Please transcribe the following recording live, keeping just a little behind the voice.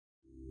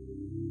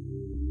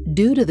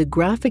Due to the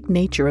graphic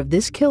nature of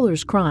this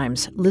killer's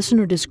crimes,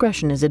 listener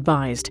discretion is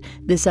advised.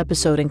 This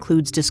episode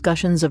includes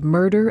discussions of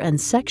murder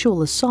and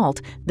sexual assault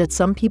that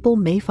some people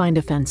may find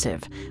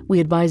offensive. We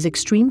advise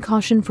extreme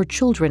caution for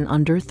children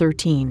under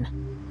 13.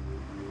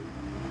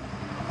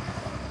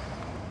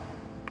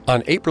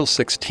 On April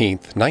 16,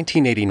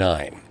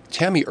 1989,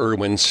 Tammy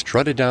Irwin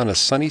strutted down a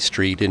sunny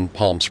street in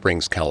Palm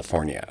Springs,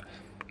 California.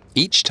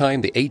 Each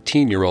time the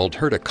 18-year-old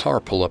heard a car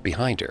pull up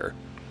behind her,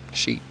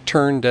 she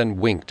turned and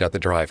winked at the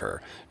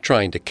driver,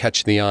 trying to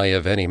catch the eye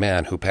of any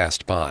man who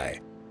passed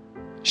by.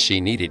 She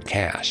needed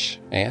cash,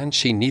 and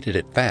she needed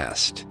it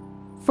fast.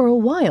 For a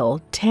while,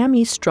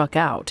 Tammy struck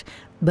out,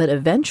 but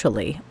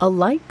eventually, a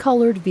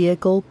light-colored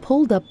vehicle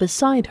pulled up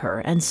beside her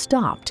and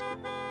stopped.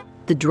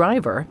 The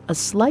driver, a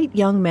slight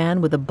young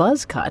man with a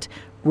buzz cut,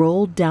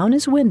 rolled down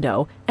his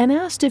window and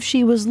asked if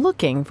she was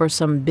looking for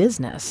some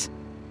business.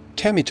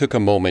 Tammy took a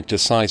moment to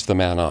size the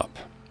man up.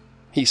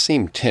 He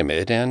seemed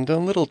timid and a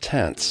little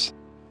tense.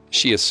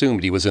 She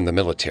assumed he was in the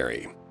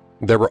military.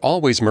 There were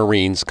always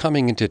Marines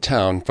coming into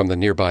town from the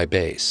nearby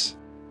base.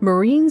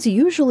 Marines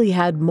usually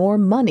had more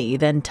money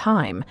than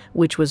time,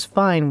 which was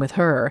fine with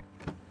her.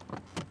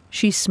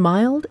 She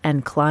smiled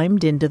and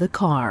climbed into the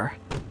car.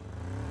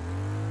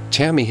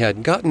 Tammy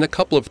had gotten a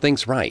couple of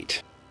things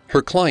right.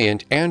 Her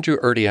client, Andrew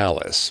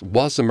Urdiales,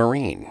 was a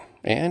Marine,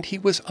 and he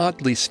was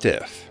oddly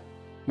stiff.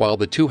 While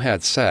the two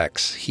had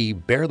sex, he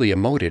barely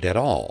emoted at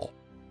all.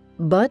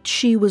 But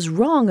she was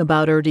wrong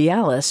about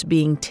Urdiales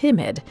being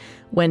timid.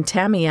 When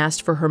Tammy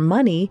asked for her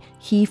money,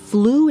 he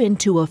flew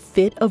into a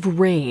fit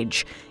of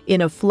rage. In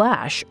a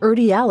flash,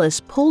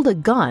 Urdiales pulled a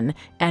gun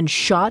and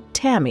shot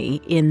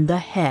Tammy in the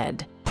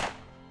head.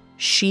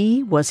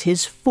 She was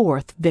his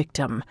fourth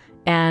victim,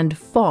 and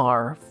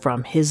far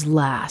from his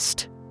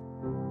last.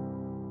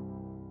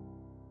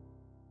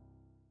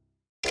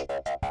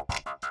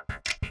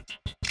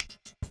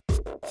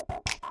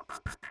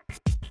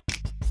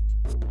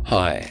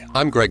 Hi,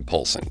 I'm Greg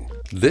Polson.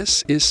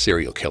 This is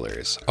Serial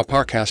Killers, a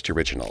Parcast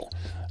original.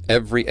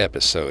 Every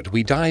episode,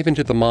 we dive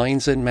into the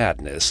minds and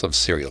madness of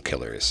serial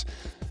killers.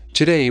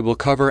 Today, we'll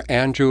cover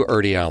Andrew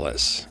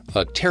Urdiales,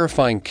 a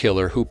terrifying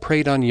killer who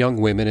preyed on young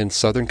women in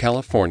Southern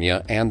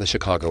California and the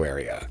Chicago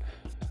area.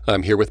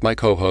 I'm here with my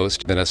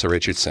co-host, Vanessa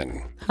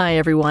Richardson. Hi,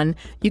 everyone.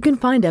 You can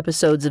find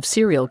episodes of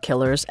Serial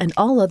Killers and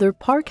all other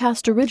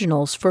Parcast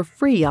originals for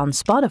free on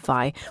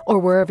Spotify or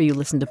wherever you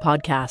listen to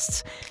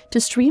podcasts.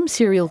 To stream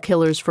Serial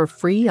Killers for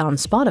free on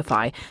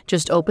Spotify,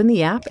 just open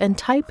the app and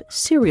type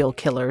Serial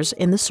Killers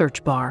in the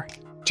search bar.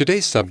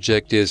 Today's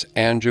subject is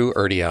Andrew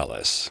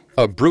Urdiales,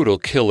 a brutal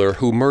killer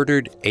who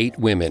murdered 8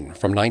 women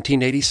from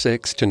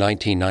 1986 to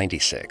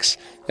 1996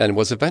 and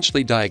was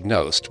eventually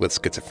diagnosed with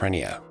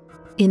schizophrenia.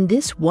 In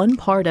this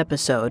one-part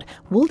episode,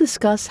 we'll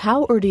discuss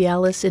how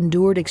Urdiales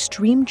endured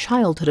extreme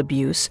childhood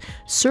abuse,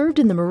 served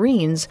in the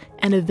Marines,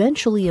 and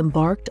eventually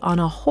embarked on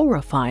a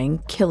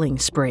horrifying killing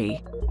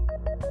spree.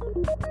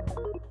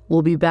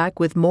 We'll be back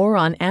with more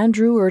on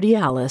Andrew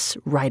Urdiales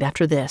right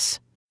after this.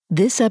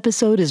 This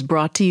episode is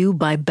brought to you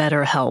by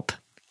BetterHelp.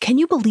 Can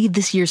you believe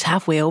this year's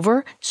halfway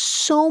over?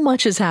 So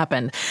much has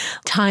happened.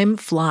 Time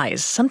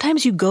flies.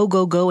 Sometimes you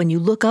go, and you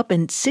look up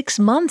and 6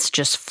 months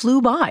just flew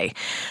by.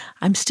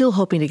 I'm still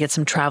hoping to get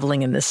some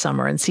traveling in this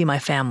summer and see my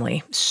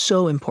family.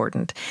 So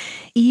important.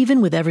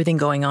 Even with everything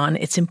going on,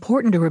 it's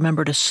important to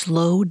remember to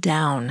slow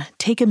down,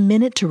 take a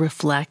minute to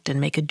reflect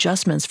and make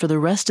adjustments for the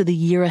rest of the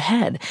year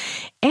ahead.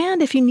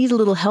 And if you need a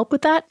little help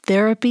with that,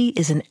 therapy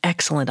is an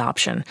excellent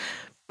option.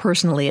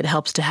 Personally, it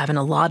helps to have an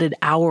allotted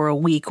hour a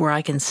week where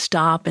I can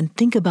stop and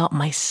think about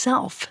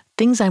myself,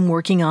 things I'm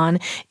working on,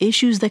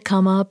 issues that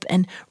come up,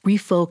 and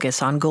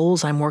refocus on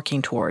goals I'm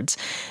working towards.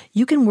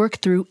 You can work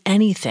through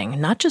anything,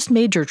 not just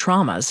major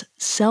traumas.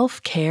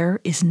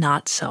 Self-care is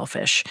not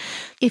selfish.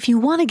 If you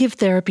want to give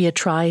therapy a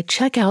try,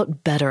 check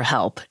out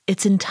BetterHelp.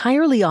 It's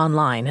entirely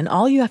online, and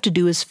all you have to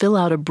do is fill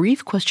out a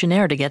brief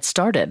questionnaire to get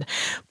started.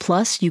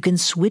 Plus, you can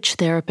switch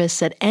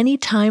therapists at any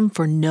time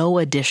for no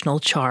additional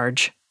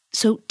charge.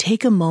 So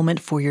take a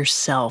moment for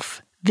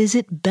yourself.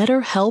 Visit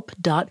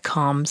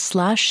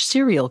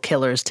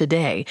betterhelp.com/serialkillers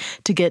today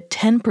to get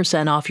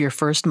 10% off your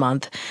first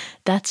month.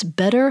 That's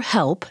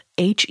BetterHelp,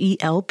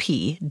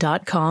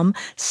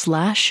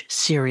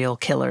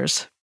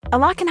 HELP.com/serialkillers. A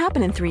lot can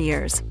happen in 3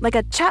 years, like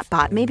a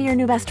chatbot may be your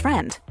new best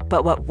friend.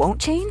 But what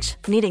won't change?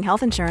 Needing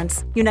health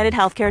insurance. United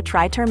Healthcare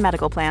Tri-Term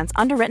Medical Plans,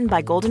 underwritten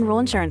by Golden Rule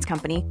Insurance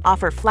Company,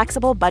 offer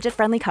flexible,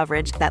 budget-friendly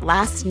coverage that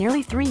lasts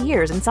nearly 3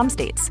 years in some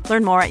states.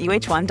 Learn more at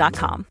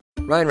UH1.com.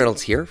 Ryan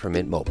Reynolds here from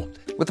Mint Mobile.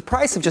 With the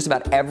price of just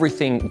about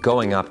everything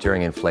going up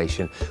during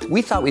inflation,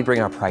 we thought we'd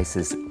bring our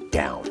prices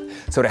down.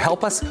 So to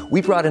help us,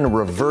 we brought in a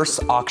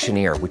reverse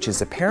auctioneer, which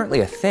is apparently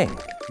a thing.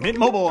 Mint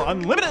Mobile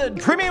Unlimited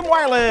Premium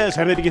Wireless.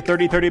 How to get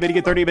 30, 30, bit to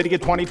get 30, bit to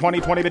get 20,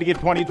 20, 20, bit to get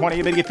 20,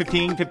 20, bit to get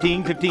 15,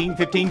 15, 15,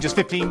 15, just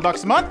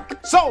 $15 a month?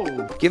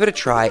 Sold! Give it a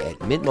try at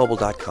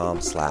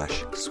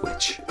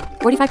mintmobile.com/switch.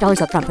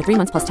 $45 up front for 3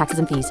 months plus taxes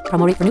and fees.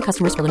 Promo rate for new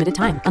customers for limited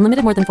time.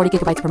 Unlimited more than 40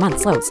 gigabytes per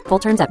month. Slows full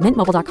terms at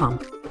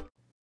mintmobile.com.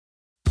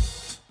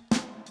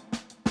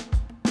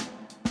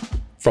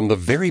 From the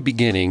very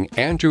beginning,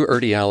 Andrew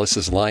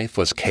Urdiales' life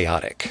was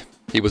chaotic.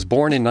 He was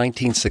born in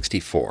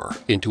 1964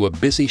 into a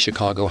busy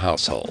Chicago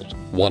household,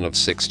 one of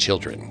 6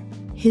 children.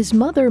 His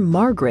mother,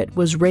 Margaret,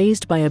 was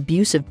raised by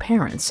abusive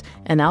parents,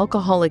 an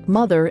alcoholic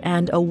mother,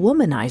 and a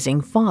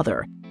womanizing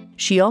father.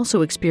 She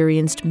also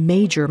experienced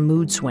major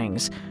mood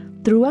swings.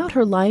 Throughout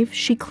her life,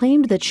 she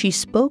claimed that she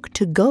spoke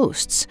to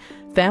ghosts.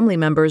 Family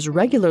members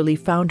regularly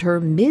found her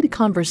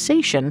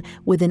mid-conversation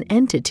with an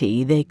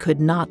entity they could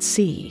not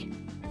see.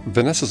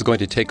 Vanessa's going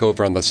to take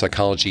over on the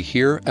psychology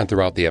here and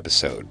throughout the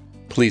episode.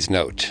 Please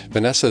note,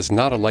 Vanessa is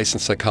not a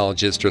licensed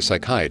psychologist or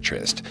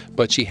psychiatrist,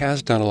 but she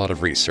has done a lot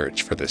of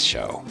research for this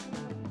show.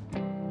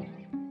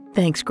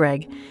 Thanks,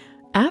 Greg.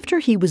 After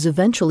he was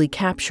eventually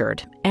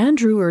captured,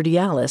 Andrew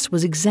Urdiales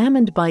was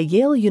examined by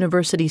Yale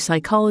University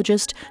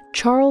psychologist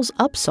Charles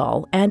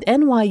Upsall and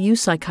NYU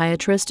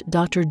psychiatrist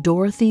Dr.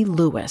 Dorothy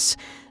Lewis.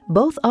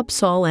 Both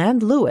Upsall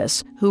and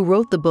Lewis, who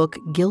wrote the book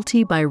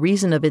Guilty by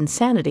Reason of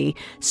Insanity,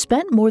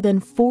 spent more than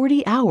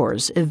 40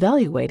 hours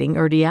evaluating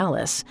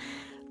Urdiales.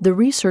 The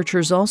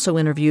researchers also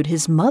interviewed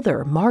his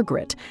mother,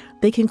 Margaret.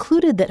 They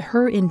concluded that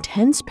her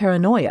intense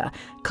paranoia,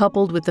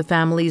 coupled with the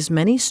family's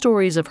many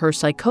stories of her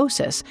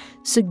psychosis,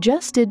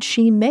 suggested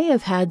she may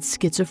have had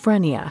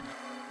schizophrenia.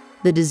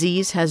 The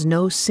disease has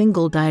no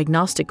single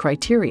diagnostic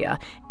criteria,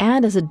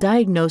 and as a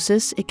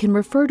diagnosis, it can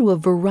refer to a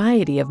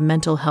variety of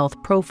mental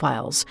health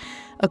profiles.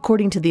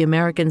 According to the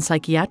American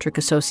Psychiatric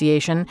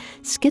Association,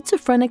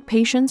 schizophrenic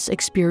patients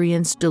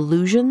experience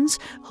delusions,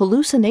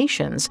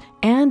 hallucinations,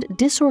 and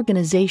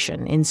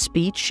disorganization in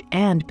speech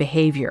and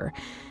behavior.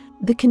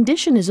 The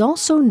condition is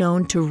also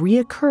known to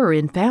reoccur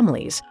in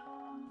families.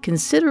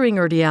 Considering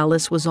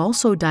Urdiales was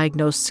also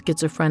diagnosed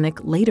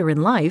schizophrenic later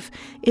in life,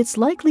 it's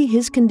likely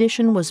his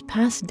condition was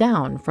passed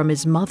down from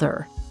his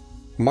mother.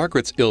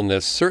 Margaret's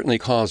illness certainly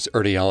caused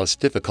Urdiales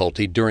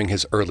difficulty during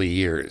his early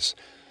years.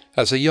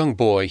 As a young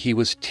boy, he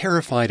was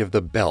terrified of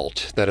the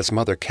belt that his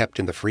mother kept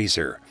in the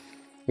freezer.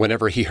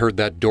 Whenever he heard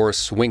that door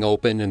swing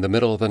open in the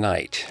middle of the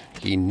night,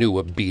 he knew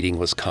a beating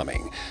was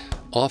coming,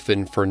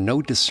 often for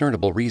no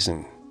discernible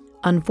reason.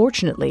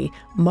 Unfortunately,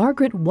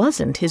 Margaret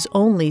wasn't his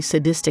only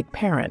sadistic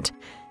parent.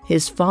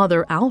 His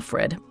father,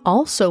 Alfred,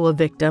 also a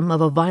victim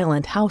of a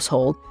violent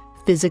household,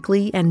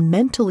 physically and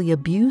mentally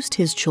abused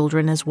his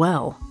children as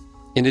well.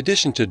 In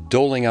addition to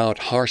doling out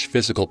harsh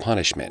physical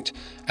punishment,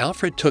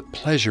 Alfred took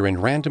pleasure in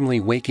randomly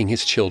waking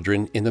his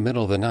children in the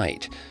middle of the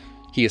night.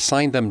 He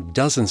assigned them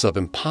dozens of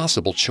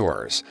impossible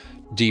chores,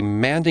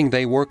 demanding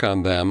they work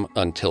on them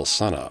until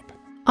sunup.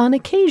 On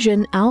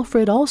occasion,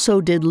 Alfred also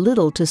did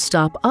little to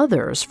stop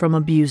others from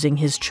abusing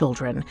his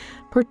children,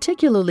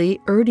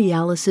 particularly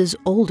Urdiales'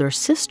 older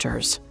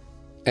sisters.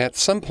 At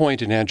some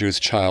point in Andrew's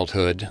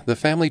childhood, the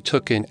family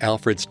took in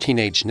Alfred's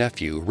teenage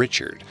nephew,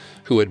 Richard,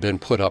 who had been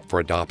put up for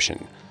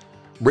adoption.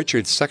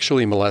 Richard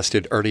sexually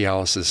molested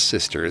Urdiales'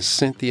 sisters,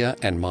 Cynthia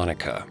and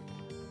Monica.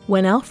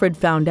 When Alfred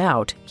found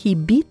out, he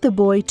beat the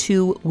boy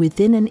to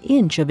within an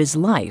inch of his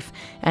life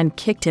and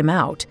kicked him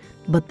out,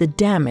 but the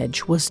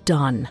damage was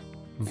done.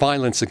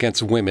 Violence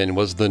against women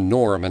was the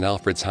norm in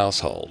Alfred's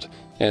household,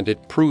 and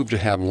it proved to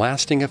have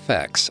lasting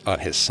effects on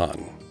his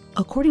son.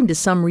 According to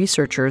some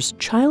researchers,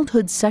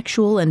 childhood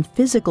sexual and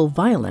physical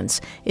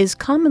violence is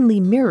commonly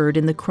mirrored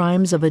in the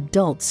crimes of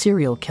adult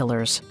serial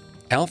killers.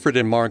 Alfred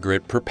and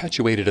Margaret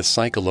perpetuated a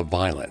cycle of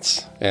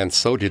violence, and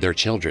so did their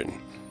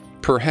children.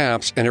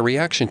 Perhaps in a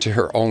reaction to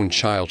her own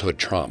childhood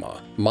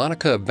trauma,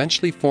 Monica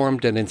eventually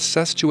formed an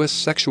incestuous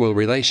sexual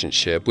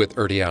relationship with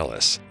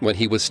Urdiales when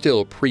he was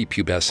still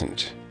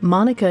prepubescent.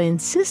 Monica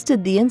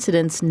insisted the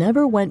incidents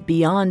never went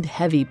beyond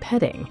heavy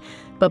petting,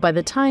 but by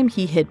the time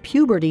he hit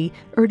puberty,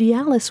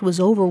 Urdiales was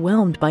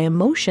overwhelmed by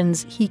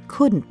emotions he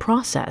couldn't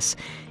process.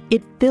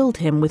 It filled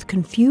him with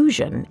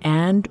confusion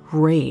and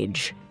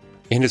rage.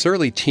 In his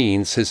early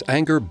teens, his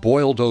anger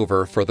boiled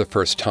over for the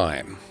first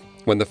time.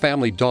 When the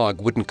family dog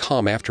wouldn't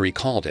come after he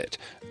called it,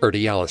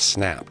 Urdiales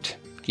snapped.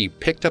 He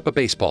picked up a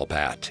baseball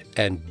bat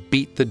and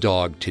beat the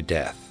dog to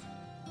death.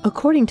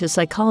 According to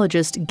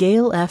psychologist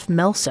Gail F.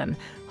 Melson,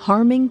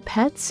 harming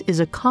pets is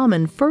a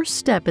common first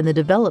step in the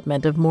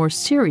development of more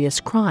serious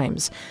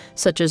crimes,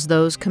 such as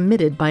those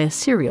committed by a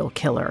serial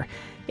killer.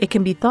 It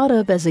can be thought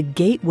of as a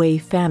gateway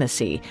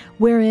fantasy,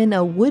 wherein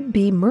a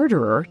would-be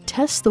murderer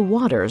tests the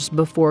waters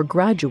before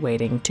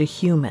graduating to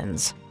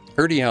humans.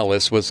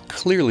 Urdiales was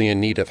clearly in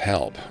need of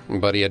help,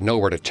 but he had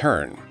nowhere to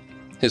turn.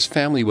 His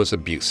family was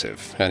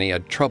abusive, and he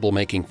had trouble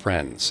making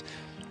friends.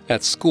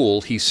 At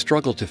school, he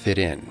struggled to fit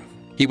in.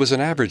 He was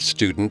an average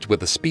student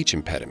with a speech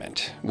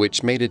impediment,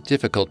 which made it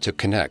difficult to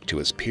connect to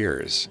his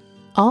peers.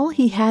 All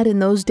he had in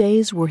those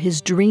days were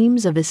his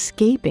dreams of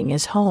escaping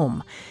his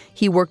home.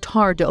 He worked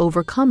hard to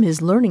overcome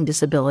his learning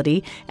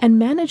disability and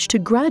managed to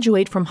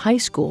graduate from high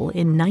school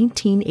in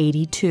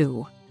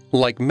 1982.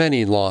 Like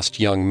many lost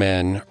young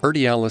men,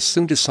 Urdiales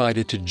soon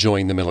decided to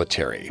join the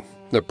military.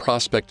 The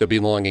prospect of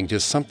belonging to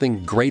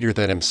something greater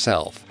than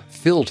himself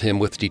filled him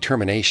with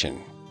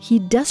determination. He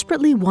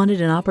desperately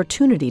wanted an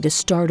opportunity to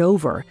start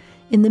over.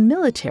 In the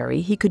military,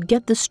 he could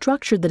get the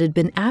structure that had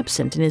been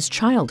absent in his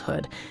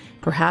childhood,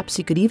 Perhaps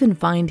he could even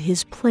find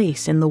his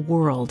place in the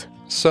world.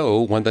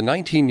 So, when the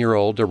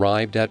 19-year-old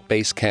arrived at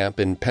base camp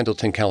in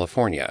Pendleton,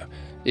 California,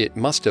 it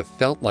must have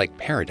felt like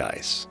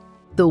paradise.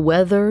 The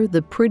weather,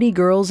 the pretty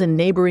girls in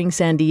neighboring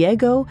San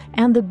Diego,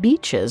 and the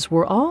beaches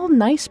were all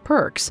nice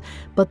perks,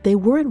 but they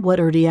weren't what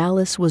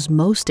Urdiales was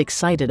most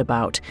excited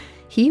about.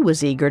 He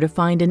was eager to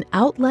find an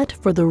outlet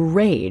for the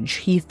rage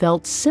he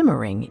felt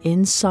simmering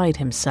inside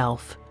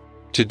himself.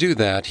 To do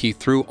that, he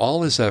threw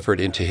all his effort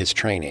into his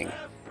training.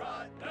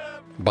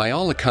 By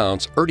all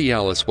accounts,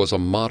 Urdiales was a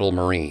model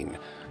Marine.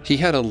 He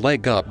had a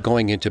leg up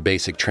going into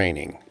basic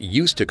training,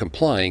 used to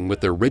complying with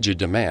the rigid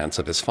demands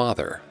of his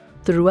father.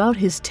 Throughout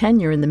his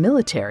tenure in the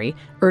military,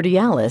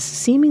 Urdiales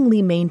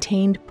seemingly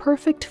maintained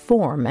perfect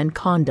form and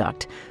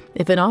conduct.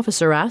 If an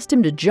officer asked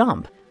him to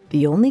jump,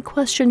 the only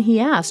question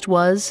he asked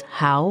was,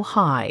 how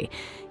high?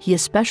 He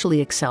especially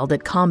excelled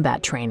at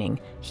combat training.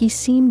 He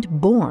seemed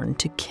born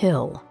to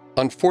kill.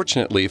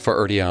 Unfortunately for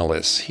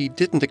Urdiales, he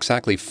didn't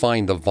exactly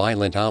find the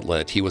violent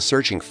outlet he was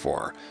searching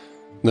for.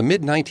 The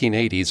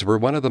mid-1980s were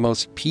one of the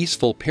most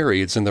peaceful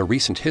periods in the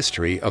recent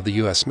history of the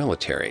U.S.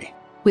 military.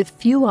 With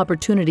few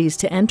opportunities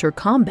to enter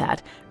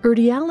combat,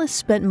 Urdiales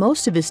spent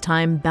most of his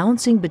time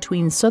bouncing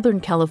between Southern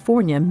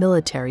California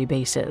military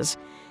bases.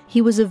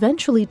 He was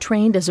eventually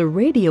trained as a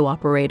radio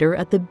operator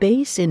at the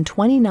base in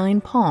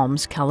 29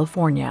 Palms,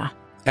 California.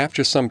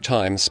 After some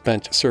time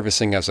spent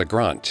servicing as a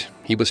grunt,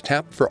 he was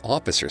tapped for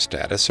officer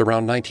status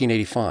around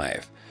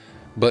 1985.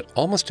 But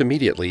almost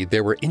immediately,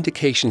 there were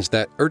indications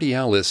that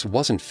Urdiales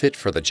wasn't fit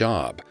for the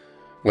job.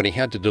 When he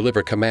had to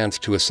deliver commands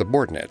to his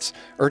subordinates,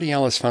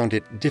 Urdiales found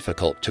it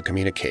difficult to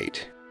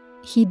communicate.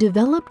 He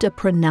developed a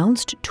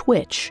pronounced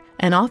twitch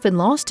and often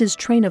lost his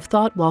train of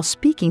thought while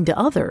speaking to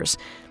others.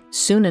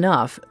 Soon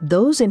enough,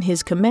 those in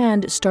his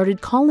command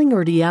started calling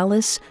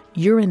Urdiales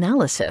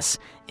urinalysis,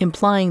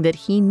 implying that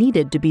he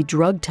needed to be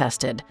drug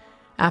tested.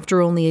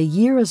 After only a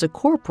year as a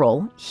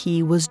corporal,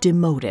 he was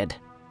demoted.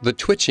 The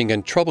twitching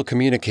and trouble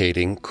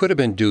communicating could have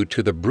been due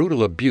to the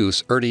brutal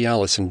abuse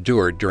Urdiales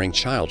endured during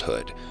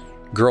childhood.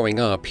 Growing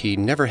up, he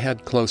never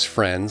had close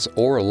friends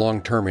or a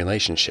long-term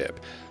relationship.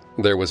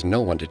 There was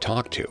no one to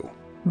talk to.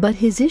 But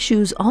his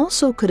issues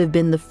also could have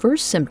been the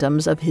first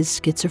symptoms of his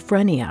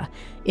schizophrenia.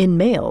 In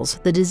males,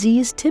 the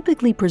disease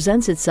typically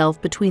presents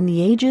itself between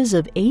the ages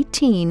of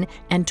 18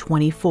 and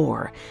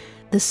 24.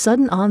 The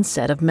sudden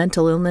onset of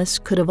mental illness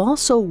could have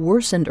also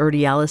worsened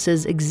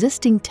Urdiales'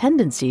 existing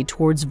tendency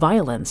towards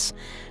violence.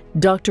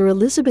 Dr.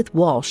 Elizabeth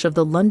Walsh of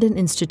the London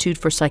Institute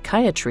for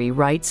Psychiatry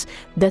writes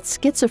that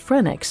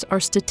schizophrenics are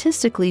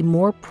statistically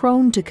more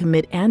prone to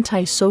commit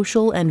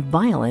antisocial and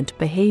violent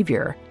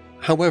behavior.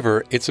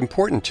 However, it's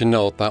important to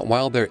note that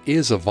while there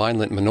is a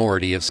violent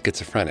minority of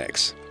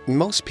schizophrenics,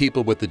 most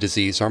people with the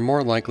disease are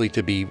more likely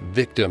to be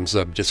victims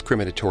of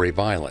discriminatory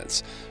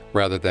violence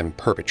rather than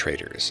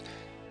perpetrators.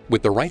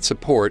 With the right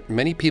support,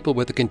 many people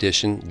with the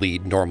condition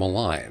lead normal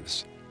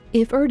lives.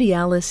 If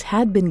Urdiales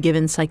had been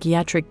given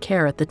psychiatric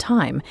care at the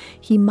time,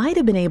 he might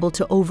have been able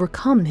to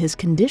overcome his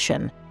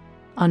condition.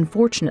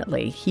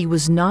 Unfortunately, he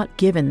was not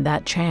given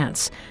that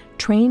chance.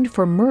 Trained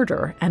for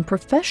murder and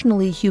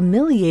professionally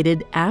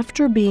humiliated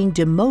after being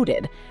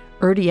demoted,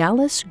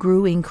 Urdiales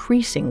grew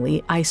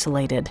increasingly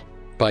isolated.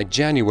 By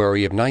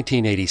January of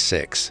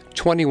 1986,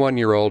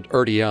 21-year-old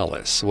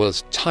Urdiales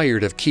was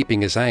tired of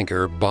keeping his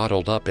anger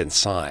bottled up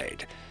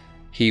inside.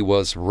 He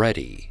was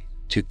ready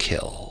to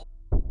kill.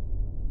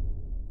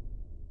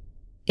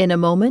 In a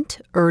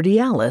moment,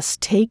 Urdiales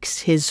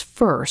takes his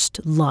first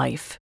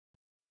life.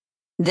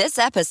 This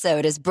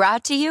episode is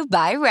brought to you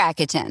by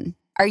Rakuten.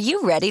 Are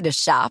you ready to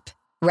shop?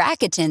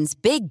 Rakuten's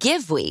Big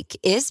Give Week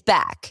is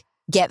back.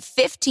 Get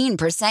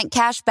 15%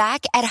 cash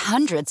back at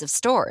hundreds of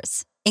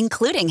stores,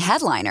 including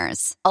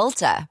headliners,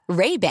 Ulta,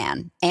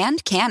 Ray-Ban,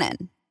 and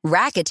Canon.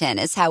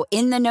 Rakuten is how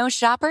in-the-know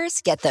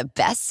shoppers get the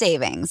best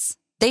savings.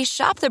 They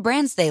shop the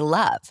brands they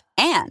love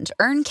and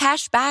earn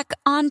cash back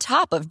on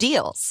top of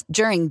deals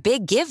during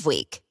Big Give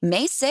Week,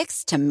 May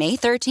 6th to May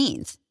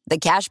 13th. The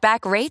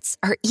cashback rates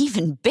are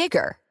even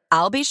bigger.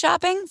 I'll be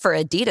shopping for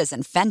Adidas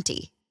and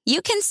Fenty.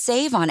 You can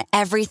save on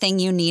everything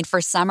you need for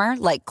summer,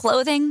 like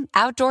clothing,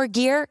 outdoor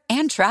gear,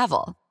 and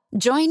travel.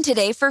 Join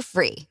today for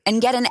free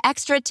and get an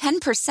extra 10%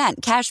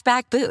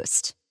 cashback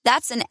boost.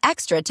 That's an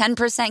extra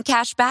 10%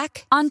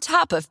 cashback on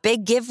top of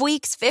Big Give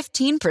Week's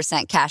 15%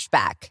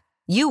 cashback.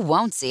 You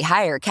won't see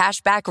higher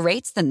cashback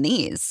rates than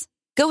these.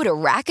 Go to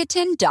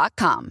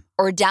Rakuten.com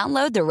or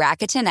download the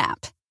Rakuten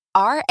app.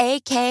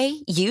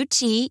 Rakuten.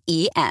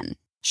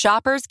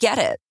 Shoppers get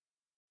it.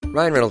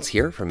 Ryan Reynolds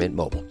here from Mint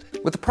Mobile.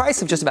 With the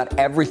price of just about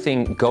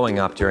everything going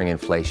up during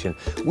inflation,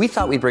 we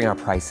thought we'd bring our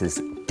prices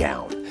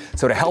down.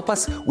 So to help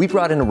us, we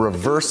brought in a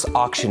reverse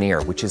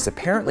auctioneer, which is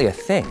apparently a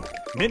thing.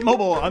 Mint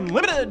Mobile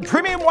Unlimited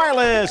Premium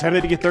Wireless. How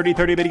to get 30,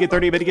 30, bit to get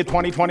 30, bit to get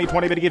 20, 20,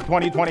 20, bit to get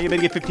 20, 20, bit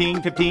to get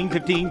 15, 15,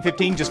 15,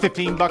 15, just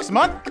 $15 a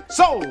month?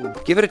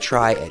 Sold! Give it a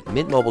try at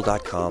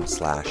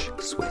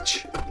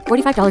mintmobile.com/switch.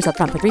 $45 up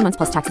front for 3 months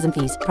plus taxes and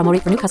fees. Promo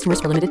rate for new customers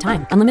for limited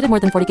time. Unlimited more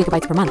than 40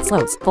 gigabytes per month.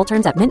 Slows full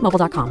terms at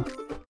mintmobile.com.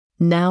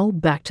 Now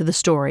back to the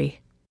story.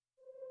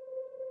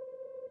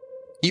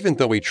 Even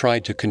though he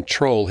tried to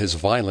control his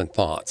violent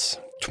thoughts,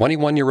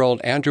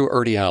 21-year-old Andrew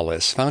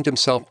Urdiales found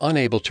himself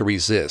unable to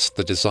resist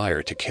the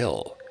desire to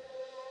kill.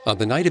 On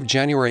the night of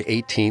January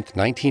 18,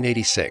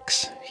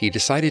 1986, he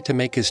decided to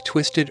make his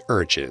twisted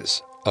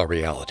urges a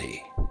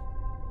reality.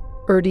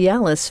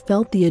 Urdiales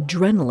felt the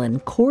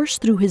adrenaline course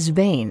through his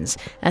veins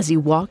as he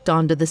walked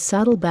onto the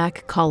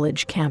Saddleback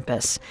College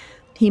campus.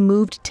 He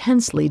moved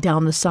tensely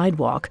down the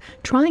sidewalk,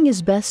 trying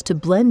his best to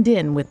blend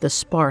in with the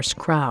sparse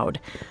crowd.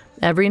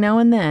 Every now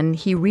and then,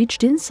 he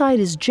reached inside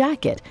his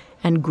jacket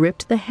and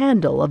gripped the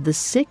handle of the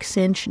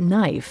 6-inch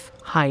knife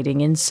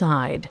hiding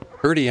inside.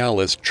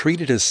 Urdiales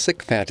treated his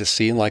sick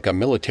fantasy like a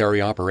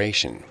military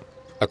operation.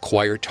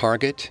 Acquire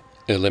target,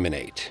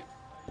 eliminate.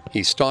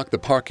 He stalked the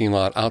parking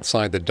lot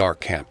outside the dark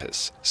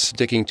campus,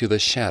 sticking to the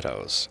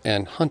shadows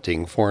and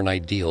hunting for an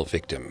ideal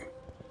victim.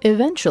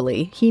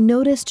 Eventually, he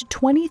noticed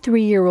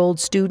 23-year-old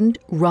student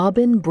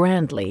Robin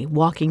Brandley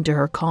walking to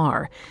her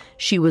car.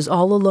 She was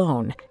all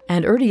alone,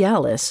 and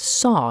Urdiales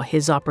saw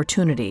his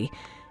opportunity.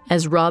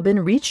 As Robin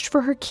reached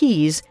for her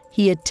keys,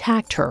 he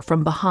attacked her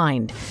from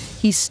behind.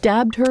 He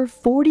stabbed her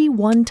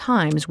 41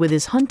 times with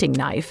his hunting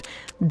knife,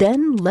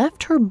 then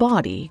left her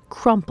body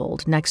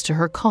crumpled next to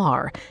her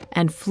car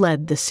and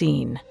fled the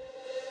scene.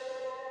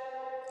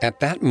 At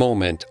that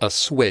moment, a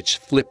switch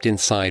flipped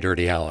inside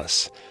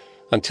Urdiales.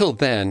 Until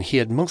then, he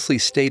had mostly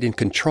stayed in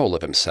control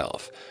of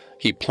himself.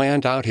 He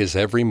planned out his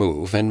every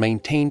move and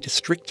maintained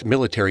strict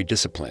military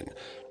discipline.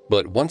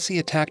 But once he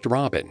attacked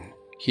Robin,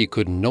 he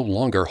could no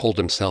longer hold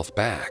himself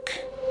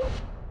back.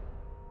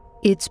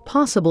 It's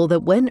possible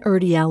that when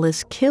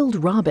Urdiales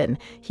killed Robin,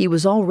 he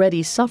was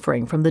already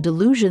suffering from the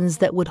delusions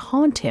that would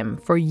haunt him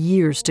for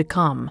years to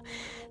come.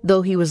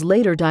 Though he was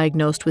later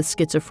diagnosed with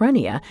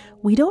schizophrenia,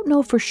 we don't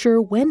know for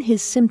sure when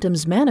his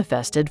symptoms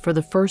manifested for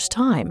the first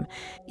time.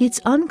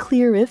 It's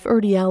unclear if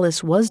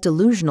Urdiales was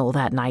delusional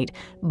that night,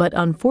 but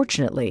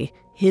unfortunately,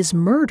 his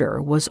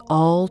murder was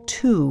all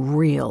too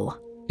real.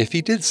 If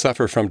he did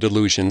suffer from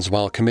delusions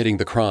while committing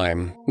the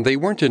crime, they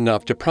weren't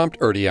enough to prompt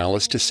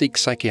Urdiales to seek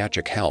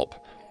psychiatric help.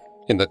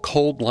 In the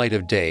cold light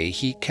of day,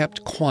 he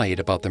kept quiet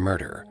about the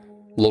murder.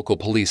 Local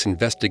police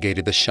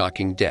investigated the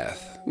shocking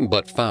death,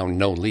 but found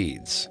no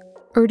leads.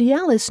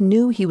 Urdiales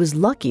knew he was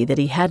lucky that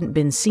he hadn't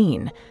been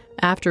seen.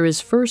 After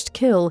his first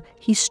kill,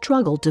 he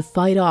struggled to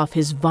fight off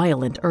his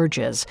violent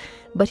urges,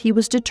 but he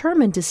was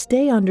determined to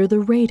stay under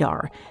the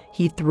radar.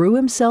 He threw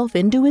himself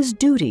into his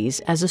duties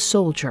as a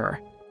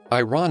soldier.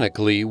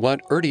 Ironically,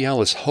 what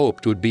Urdiales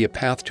hoped would be a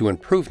path to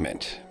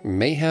improvement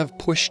may have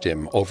pushed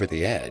him over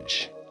the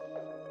edge.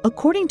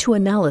 According to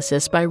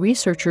analysis by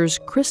researchers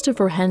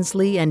Christopher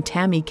Hensley and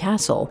Tammy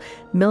Castle,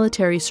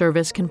 military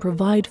service can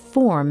provide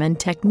form and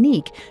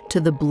technique to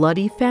the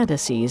bloody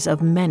fantasies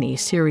of many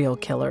serial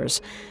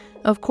killers.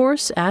 Of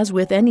course, as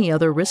with any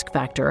other risk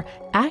factor,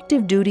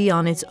 active duty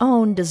on its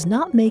own does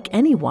not make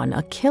anyone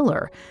a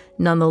killer.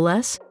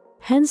 Nonetheless,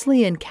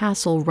 Hensley and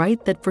Castle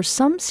write that for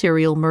some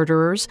serial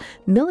murderers,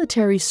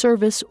 military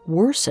service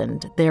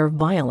worsened their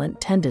violent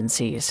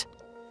tendencies.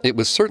 It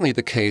was certainly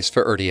the case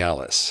for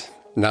Urdiales.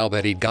 Now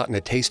that he'd gotten a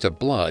taste of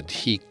blood,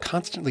 he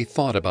constantly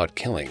thought about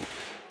killing.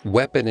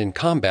 Weapon and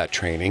combat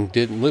training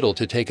did little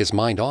to take his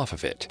mind off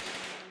of it.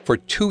 For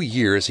 2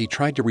 years, he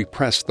tried to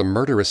repress the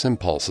murderous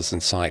impulses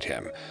inside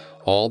him,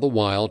 all the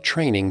while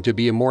training to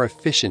be a more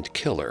efficient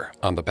killer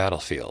on the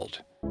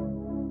battlefield.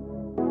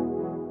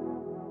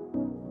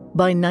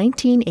 By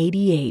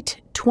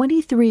 1988,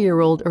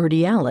 23-year-old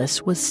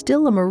Urdiales was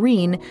still a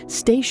Marine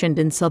stationed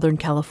in Southern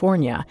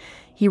California.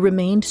 He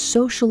remained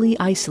socially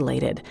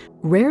isolated,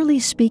 rarely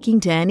speaking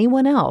to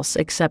anyone else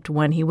except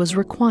when he was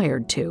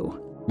required to.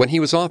 When he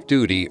was off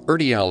duty,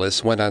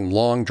 Urdiales went on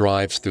long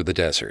drives through the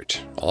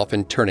desert,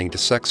 often turning to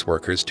sex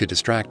workers to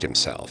distract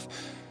himself.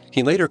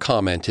 He later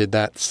commented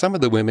that some of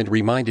the women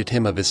reminded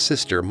him of his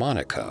sister,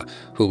 Monica,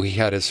 who he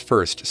had his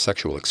first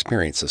sexual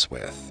experiences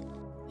with.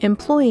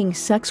 Employing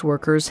sex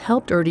workers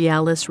helped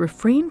Urdiales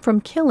refrain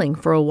from killing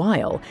for a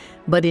while,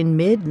 but in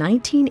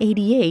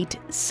mid-1988,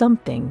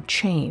 something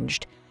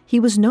changed.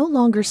 He was no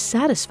longer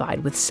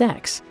satisfied with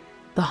sex.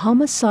 The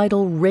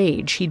homicidal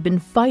rage he'd been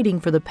fighting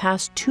for the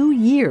past 2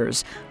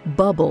 years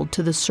bubbled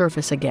to the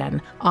surface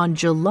again on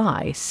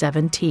July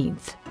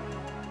 17th.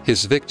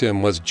 His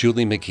victim was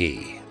Julie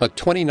McGee, a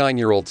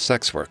 29-year-old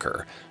sex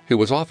worker who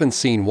was often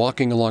seen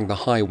walking along the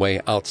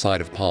highway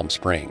outside of Palm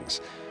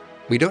Springs.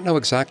 We don't know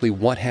exactly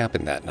what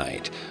happened that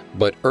night,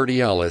 but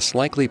Urdiales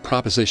likely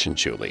propositioned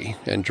Julie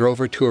and drove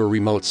her to a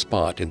remote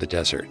spot in the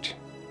desert.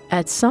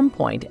 At some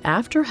point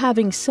after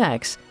having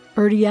sex,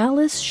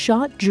 Urdiales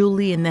shot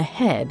Julie in the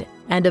head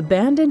and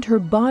abandoned her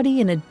body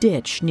in a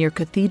ditch near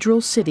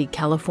Cathedral City,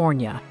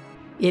 California.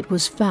 It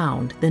was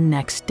found the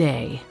next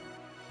day.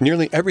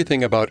 Nearly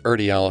everything about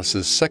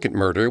Urdiales' second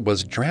murder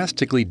was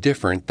drastically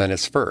different than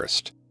his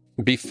first.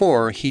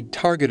 Before, he'd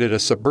targeted a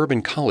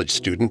suburban college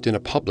student in a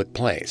public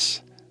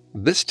place.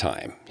 This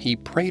time, he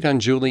preyed on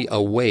Julie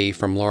away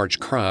from large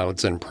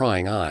crowds and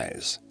prying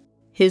eyes.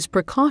 His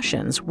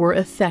precautions were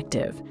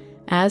effective.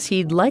 As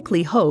he'd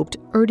likely hoped,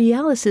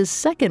 Urdiales'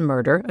 second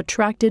murder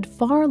attracted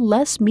far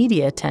less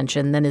media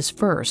attention than his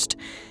first.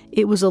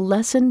 It was a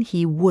lesson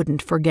he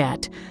wouldn't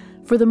forget.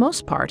 For the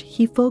most part,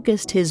 he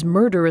focused his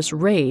murderous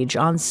rage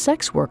on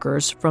sex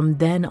workers from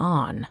then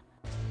on.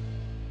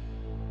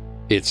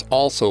 It's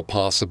also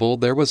possible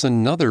there was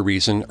another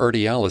reason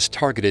Urdiales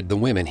targeted the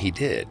women he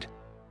did.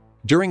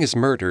 During his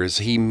murders,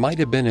 he might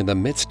have been in the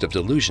midst of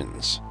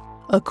delusions.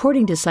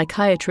 According to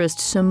psychiatrist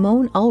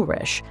Simone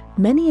Ulrich,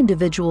 many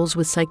individuals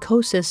with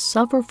psychosis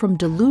suffer from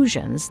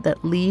delusions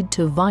that lead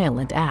to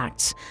violent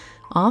acts.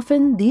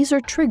 Often, these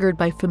are triggered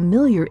by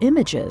familiar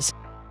images.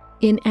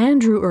 In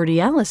Andrew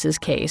Urdiales'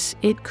 case,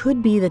 it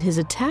could be that his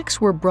attacks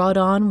were brought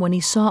on when he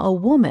saw a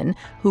woman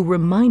who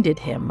reminded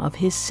him of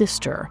his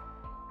sister.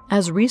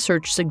 As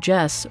research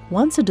suggests,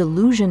 once a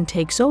delusion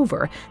takes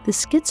over, the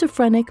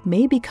schizophrenic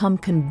may become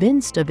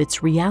convinced of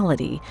its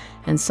reality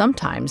and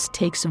sometimes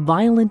takes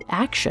violent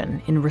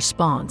action in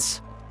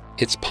response.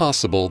 It's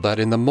possible that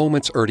in the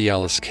moments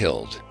Urdiales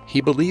killed, he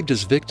believed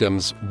his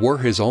victims were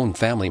his own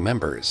family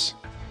members.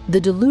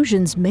 The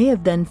delusions may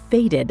have then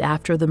faded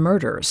after the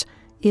murders.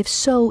 If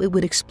so, it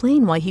would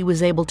explain why he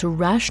was able to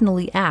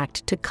rationally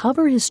act to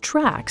cover his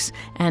tracks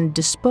and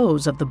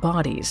dispose of the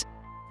bodies.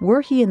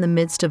 Were he in the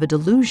midst of a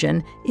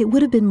delusion, it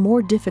would have been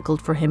more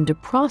difficult for him to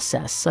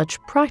process such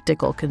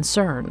practical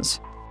concerns.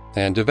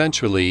 And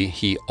eventually,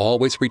 he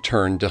always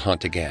returned to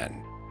hunt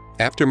again.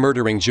 After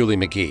murdering Julie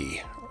McGee,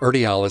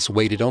 Urdiales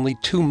waited only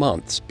 2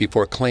 months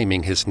before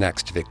claiming his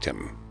next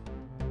victim.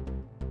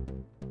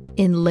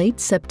 In late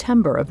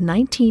September of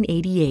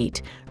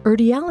 1988,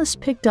 Urdiales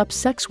picked up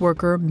sex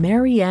worker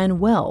Mary Ann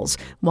Wells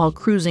while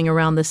cruising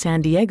around the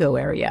San Diego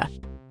area.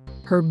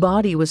 Her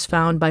body was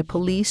found by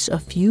police a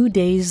few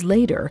days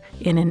later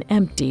in an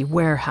empty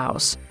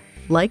warehouse.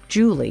 Like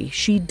Julie,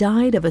 she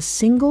died of a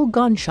single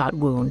gunshot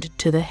wound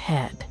to the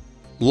head.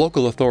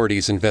 Local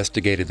authorities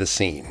investigated the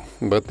scene,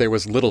 but there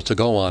was little to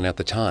go on at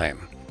the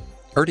time.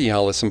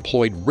 Urdiales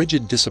employed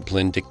rigid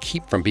discipline to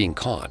keep from being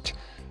caught.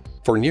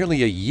 For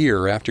nearly a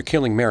year after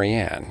killing Mary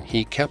Ann,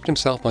 he kept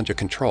himself under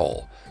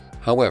control.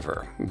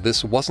 However,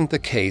 this wasn't the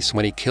case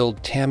when he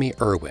killed Tammy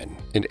Irwin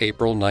in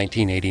April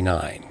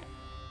 1989.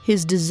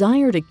 His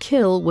desire to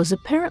kill was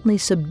apparently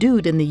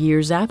subdued in the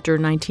years after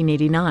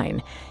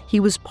 1989. He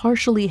was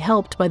partially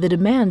helped by the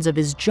demands of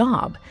his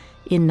job.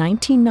 In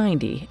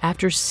 1990,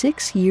 after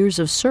 6 years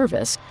of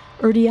service,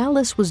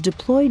 Urdiales was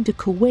deployed to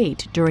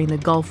Kuwait during the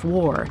Gulf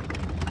War.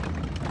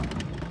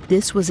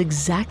 This was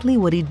exactly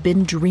what he'd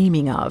been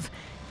dreaming of.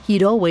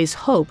 He'd always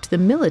hoped the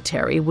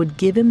military would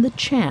give him the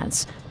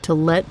chance to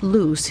let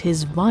loose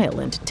his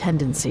violent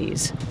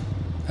tendencies.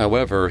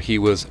 However, he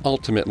was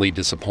ultimately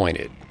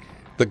disappointed.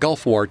 The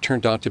Gulf War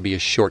turned out to be a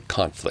short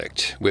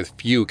conflict with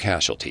few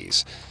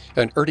casualties,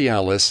 and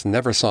Urdiales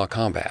never saw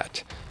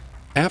combat.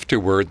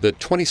 Afterward, the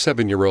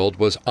 27-year-old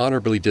was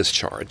honorably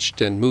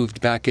discharged and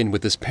moved back in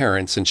with his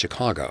parents in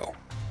Chicago.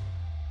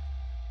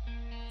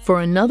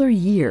 For another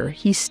year,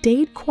 he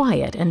stayed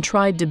quiet and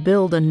tried to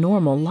build a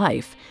normal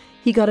life.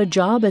 He got a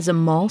job as a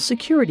mall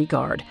security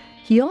guard.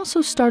 He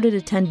also started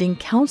attending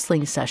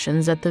counseling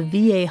sessions at the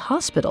VA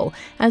hospital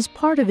as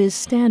part of his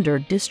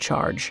standard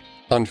discharge.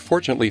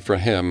 Unfortunately for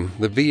him,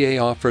 the VA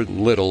offered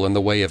little in the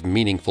way of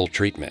meaningful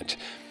treatment.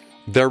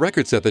 Their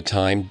records at the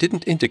time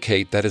didn't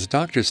indicate that his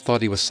doctors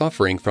thought he was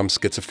suffering from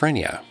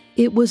schizophrenia.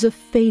 It was a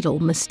fatal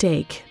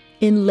mistake.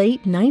 In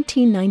late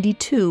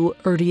 1992,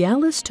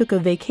 Urdiales took a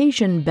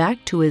vacation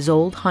back to his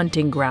old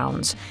hunting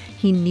grounds.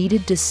 He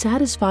needed to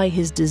satisfy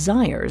his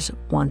desires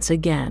once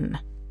again.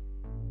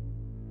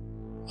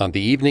 On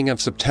the evening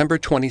of September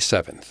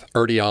 27th,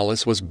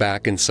 Urdiales was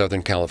back in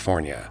Southern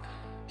California.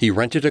 He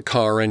rented a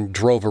car and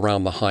drove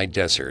around the high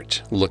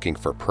desert, looking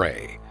for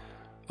prey.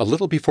 A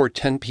little before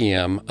 10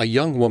 p.m., a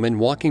young woman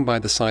walking by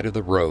the side of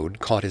the road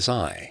caught his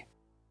eye.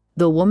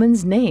 The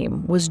woman's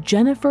name was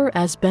Jennifer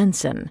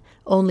Asbenson.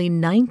 Only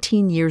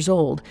 19 years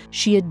old,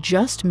 she had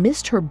just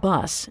missed her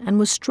bus and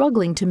was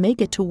struggling to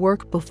make it to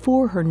work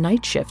before her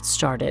night shift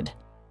started.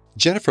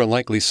 Jennifer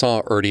likely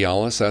saw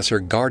Urdiales as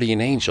her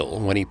guardian angel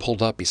when he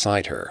pulled up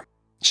beside her.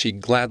 She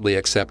gladly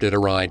accepted a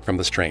ride from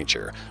the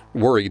stranger,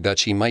 worried that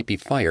she might be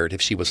fired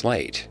if she was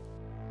late.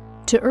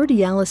 To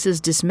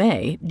Urdiales'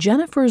 dismay,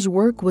 Jennifer's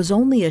work was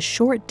only a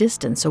short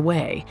distance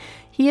away.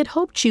 He had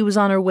hoped she was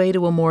on her way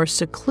to a more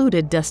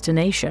secluded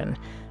destination.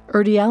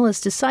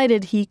 Urdiales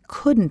decided he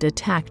couldn't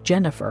attack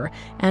Jennifer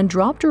and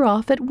dropped her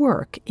off at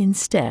work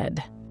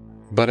instead.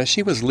 But as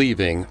she was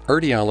leaving,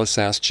 Urdiales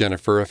asked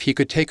Jennifer if he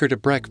could take her to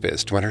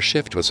breakfast when her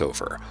shift was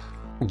over.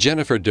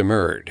 Jennifer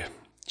demurred.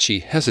 She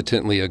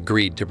hesitantly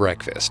agreed to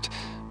breakfast,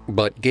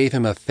 but gave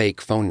him a fake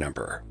phone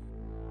number.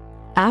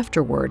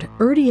 Afterward,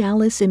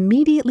 Urdiales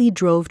immediately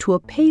drove to a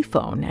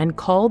payphone and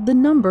called the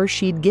number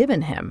she'd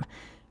given him.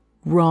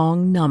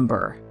 Wrong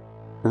number.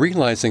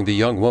 Realizing the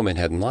young woman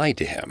had lied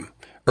to him,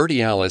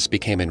 Urdiales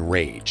became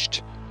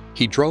enraged.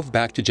 He drove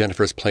back to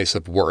Jennifer's place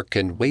of work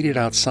and waited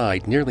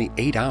outside nearly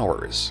 8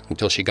 hours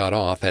until she got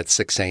off at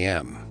 6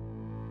 a.m.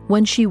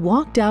 When she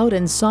walked out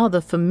and saw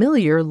the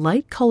familiar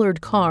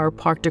light-colored car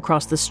parked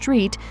across the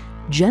street,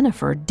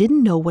 Jennifer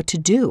didn't know what to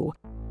do.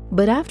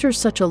 But after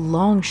such a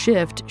long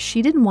shift,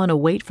 she didn't want to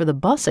wait for the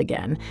bus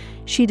again.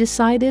 She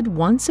decided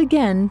once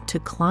again to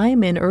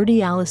climb in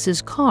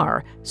Urdiales'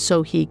 car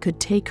so he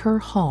could take her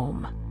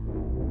home.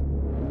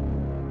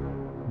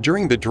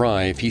 During the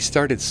drive, he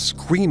started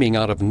screaming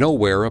out of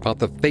nowhere about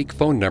the fake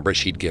phone number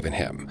she'd given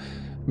him.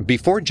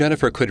 Before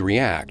Jennifer could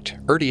react,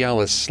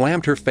 Urdiales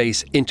slammed her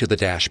face into the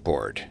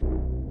dashboard.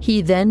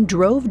 He then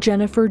drove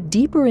Jennifer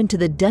deeper into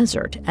the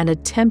desert and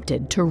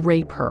attempted to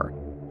rape her.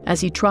 As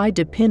he tried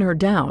to pin her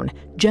down,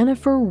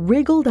 Jennifer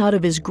wriggled out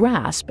of his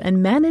grasp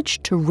and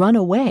managed to run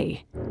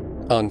away.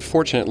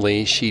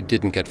 Unfortunately, she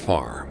didn't get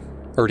far.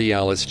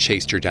 Urdiales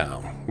chased her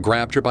down,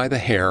 grabbed her by the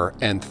hair,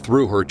 and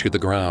threw her to the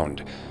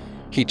ground.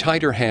 He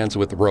tied her hands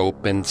with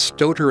rope and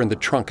stowed her in the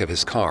trunk of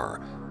his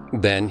car.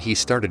 Then he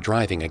started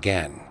driving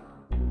again.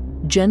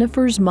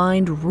 Jennifer's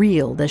mind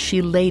reeled as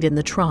she laid in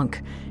the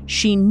trunk.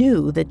 She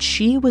knew that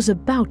she was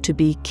about to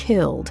be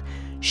killed.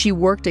 She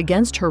worked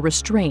against her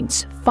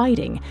restraints,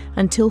 fighting,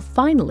 until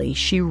finally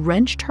she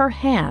wrenched her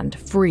hand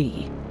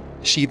free.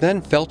 She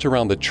then felt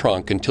around the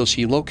trunk until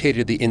she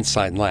located the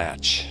inside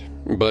latch.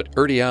 But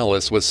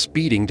Urdiales was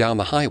speeding down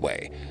the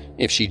highway.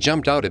 If she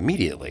jumped out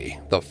immediately,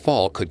 the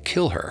fall could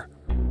kill her.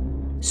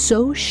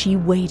 So she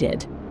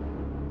waited.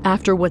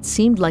 After what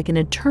seemed like an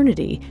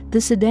eternity, the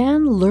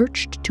sedan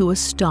lurched to a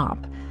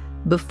stop.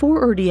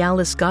 Before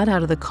Urdiales got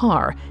out of the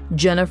car,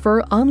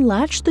 Jennifer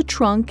unlatched the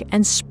trunk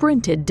and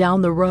sprinted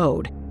down the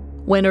road.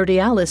 When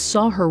Urdiales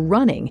saw her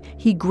running,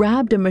 he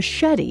grabbed a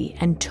machete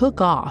and took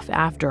off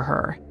after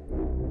her.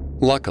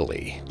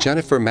 Luckily,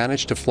 Jennifer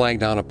managed to flag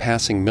down a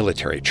passing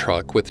military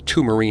truck with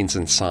 2 Marines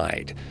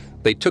inside.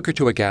 They took her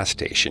to a gas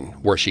station,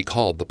 where she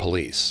called the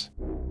police.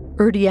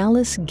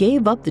 Urdiales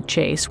gave up the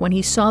chase when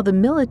he saw the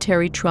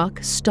military truck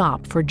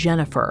stop for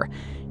Jennifer.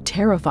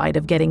 Terrified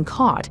of getting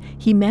caught,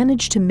 he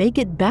managed to make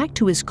it back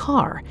to his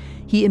car.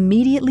 He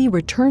immediately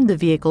returned the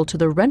vehicle to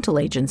the rental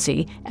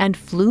agency and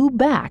flew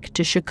back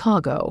to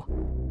Chicago.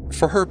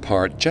 For her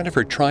part,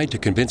 Jennifer tried to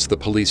convince the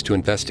police to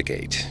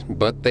investigate,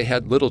 but they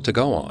had little to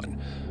go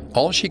on.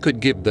 All she could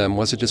give them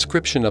was a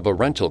description of a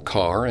rental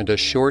car and a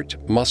short,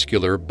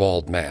 muscular,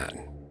 bald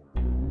man.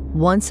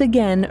 Once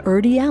again,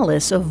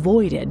 Urdiales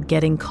avoided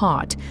getting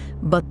caught,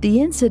 but the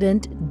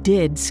incident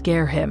did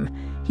scare him.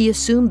 He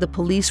assumed the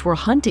police were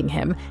hunting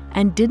him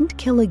and didn't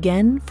kill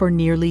again for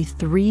nearly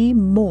 3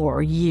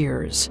 more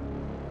years.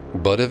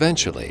 But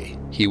eventually,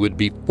 he would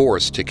be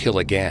forced to kill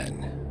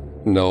again,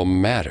 no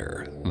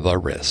matter the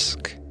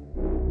risk.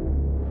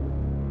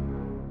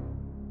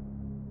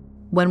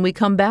 When we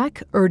come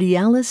back,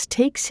 Urdiales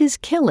takes his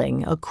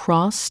killing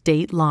across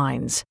state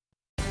lines.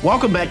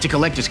 Welcome back to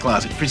Collector's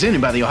Closet, presented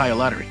by the Ohio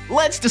Lottery.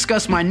 Let's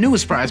discuss my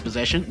newest prize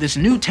possession, this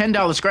new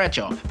 $10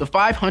 scratch-off, the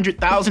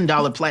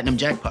 $500,000 Platinum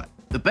Jackpot.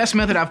 The best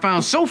method I've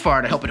found so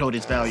far to help it hold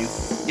its value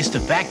is to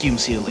vacuum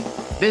seal it.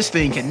 This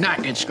thing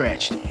cannot get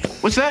scratched.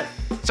 What's that?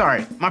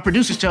 Sorry, my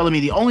producer's telling me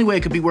the only way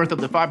it could be worth up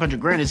to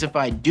 $500,000 is if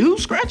I do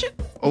scratch it?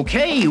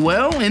 Okay,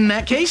 well, in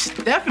that case,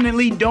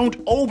 definitely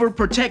don't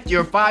overprotect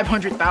your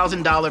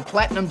 $500,000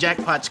 Platinum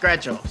Jackpot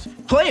scratch-offs.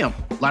 Play them.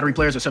 Lottery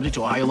players are subject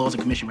to Ohio laws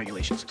and commission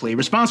regulations. Play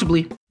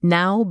responsibly.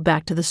 Now,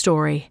 back to the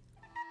story.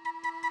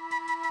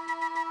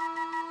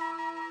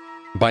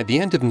 By the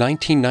end of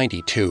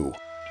 1992,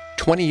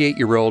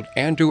 28-year-old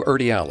Andrew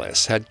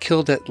Urdiales had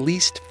killed at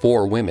least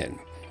 4 women.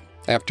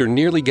 After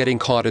nearly getting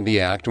caught in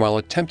the act while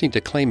attempting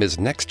to claim his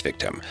next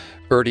victim,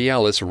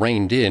 Urdiales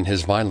reined in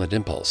his violent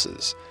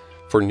impulses.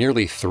 For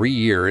nearly 3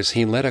 years,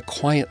 he led a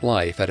quiet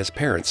life at his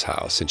parents'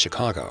 house in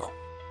Chicago.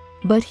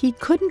 But he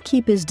couldn't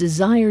keep his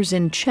desires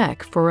in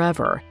check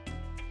forever.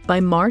 By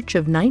March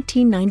of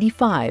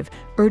 1995,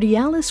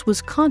 Urdiales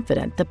was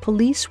confident the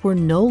police were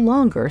no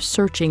longer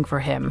searching for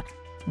him.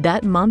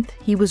 That month,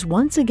 he was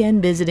once again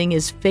visiting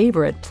his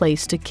favorite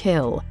place to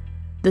kill,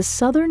 the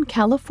Southern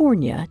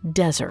California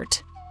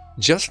desert.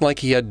 Just like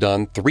he had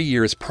done 3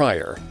 years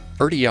prior,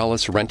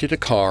 Urdiales rented a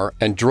car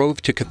and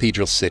drove to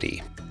Cathedral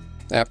City.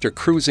 After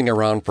cruising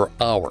around for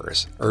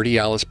hours,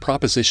 Urdiales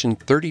propositioned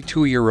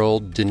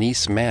 32-year-old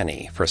Denise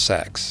Manny for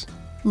sex.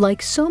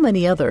 Like so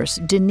many others,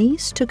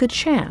 Denise took a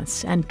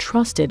chance and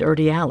trusted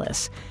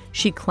Urdiales.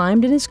 She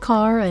climbed in his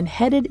car and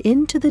headed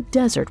into the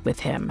desert with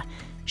him.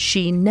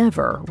 She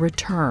never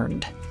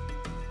returned.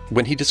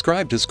 When he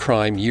described his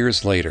crime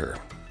years later,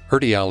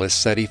 Urdiales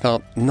said he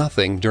felt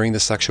nothing during the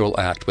sexual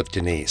act with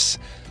Denise.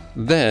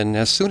 Then,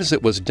 as soon as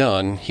it was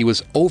done, he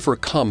was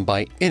overcome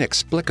by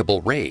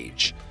inexplicable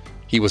rage.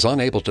 He was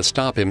unable to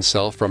stop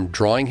himself from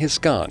drawing his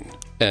gun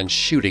and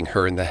shooting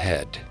her in the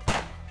head.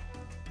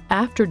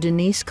 After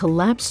Denise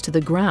collapsed to the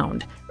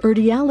ground,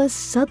 Urdiales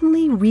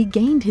suddenly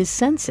regained his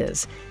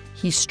senses.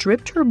 He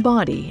stripped her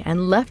body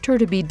and left her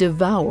to be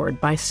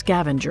devoured by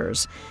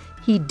scavengers.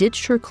 He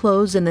ditched her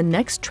clothes in the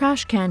next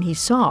trash can he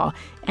saw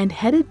and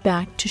headed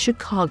back to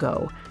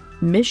Chicago.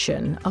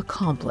 Mission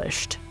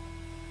accomplished.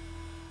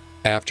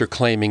 After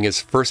claiming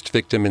his first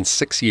victim in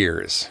 6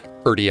 years,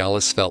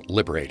 Urdiales felt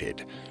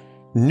liberated.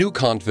 New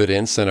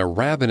confidence and a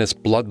ravenous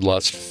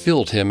bloodlust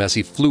filled him as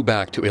he flew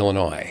back to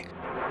Illinois.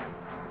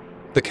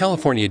 The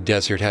California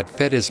desert had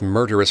fed his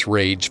murderous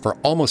rage for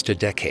almost a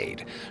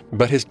decade,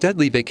 but his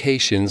deadly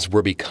vacations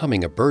were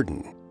becoming a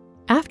burden.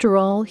 After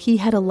all, he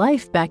had a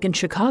life back in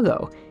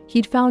Chicago.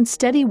 He'd found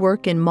steady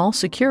work in mall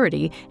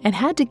security and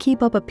had to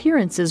keep up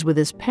appearances with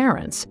his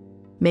parents.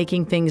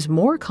 Making things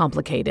more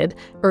complicated,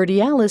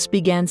 Urdiales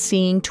began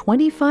seeing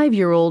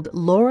 25-year-old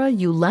Laura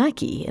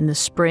Ulacki in the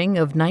spring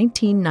of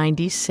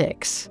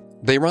 1996.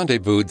 They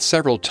rendezvoused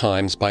several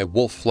times by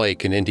Wolf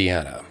Lake in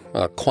Indiana,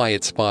 a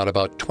quiet spot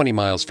about 20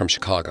 miles from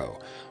Chicago,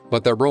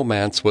 but their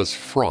romance was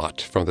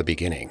fraught from the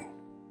beginning.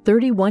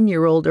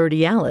 31-year-old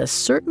Urdiales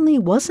certainly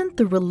wasn't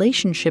the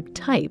relationship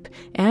type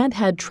and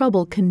had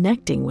trouble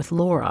connecting with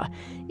Laura.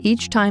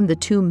 Each time the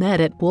two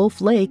met at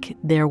Wolf Lake,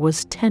 there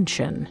was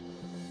tension.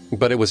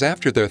 But it was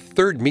after their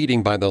third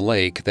meeting by the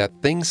lake that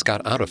things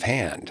got out of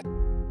hand.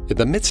 In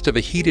the midst of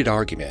a heated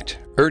argument,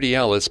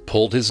 Urdiales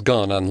pulled his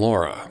gun on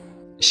Laura.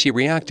 She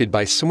reacted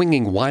by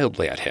swinging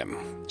wildly at him.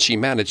 She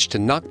managed to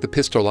knock the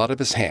pistol out of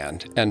his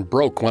hand and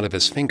broke one of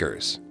his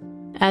fingers.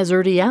 As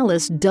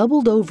Urdiales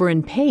doubled over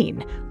in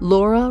pain,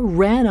 Laura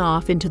ran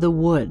off into the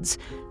woods.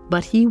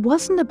 But he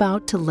wasn't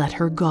about to let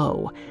her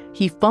go.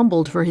 He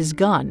fumbled for his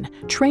gun,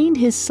 trained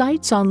his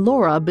sights on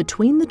Laura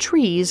between the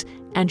trees,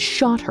 and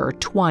shot her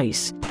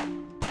twice.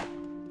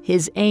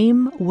 His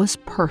aim was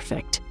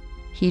perfect.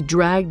 He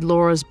dragged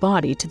Laura's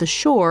body to the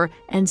shore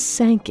and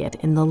sank it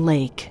in the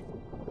lake.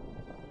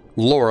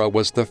 Laura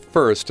was the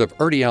first of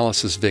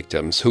Urdiales'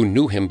 victims who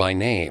knew him by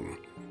name.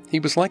 He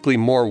was likely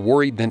more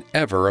worried than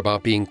ever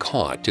about being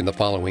caught in the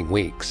following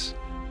weeks.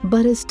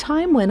 But as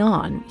time went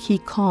on, he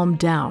calmed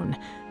down.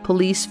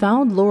 Police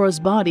found Laura's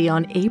body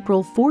on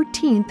April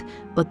 14th,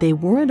 but they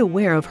weren't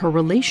aware of her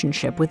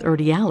relationship with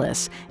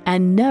Urdiales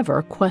and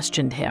never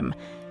questioned him.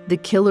 The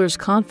killer's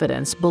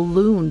confidence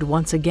ballooned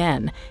once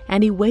again,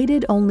 and he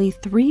waited only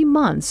 3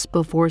 months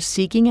before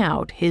seeking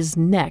out his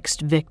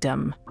next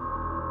victim.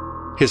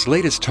 His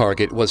latest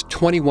target was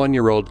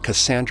 21-year-old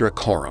Cassandra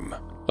Coram,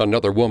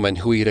 another woman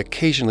who he had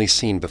occasionally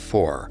seen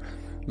before.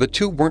 The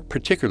two weren't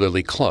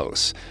particularly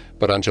close,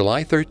 but on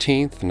July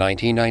 13,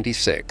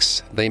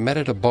 1996, they met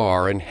at a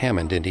bar in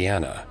Hammond,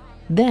 Indiana.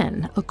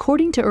 Then,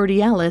 according to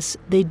Urdiales,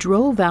 they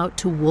drove out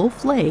to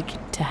Wolf Lake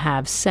to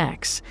have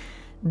sex.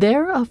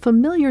 There, a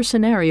familiar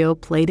scenario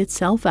played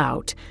itself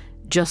out.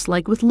 Just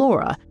like with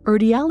Laura,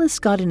 Urdiales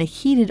got in a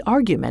heated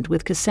argument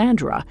with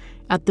Cassandra.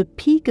 At the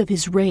peak of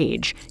his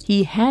rage,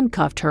 he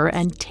handcuffed her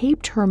and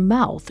taped her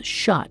mouth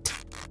shut.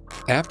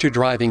 After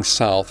driving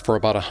south for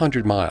about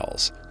 100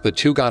 miles, the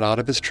two got out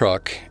of his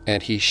truck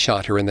and he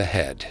shot her in the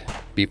head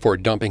before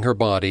dumping her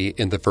body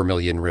in the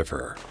Vermilion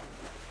River.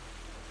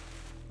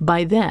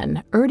 By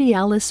then,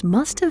 Urdiales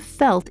must have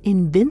felt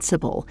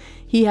invincible.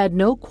 He had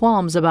no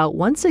qualms about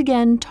once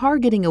again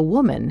targeting a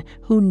woman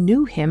who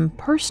knew him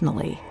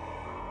personally.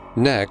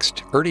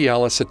 Next,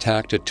 Urdiales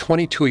attacked a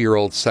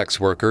 22-year-old sex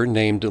worker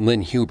named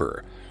Lynn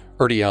Huber.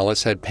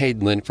 Urdiales had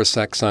paid Lynn for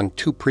sex on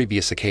 2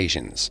 previous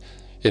occasions.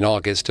 In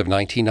August of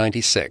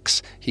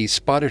 1996, he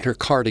spotted her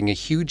carting a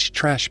huge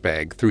trash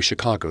bag through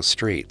Chicago's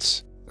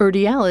streets.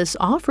 Urdiales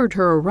offered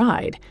her a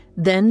ride,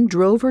 then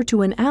drove her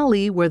to an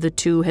alley where the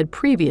two had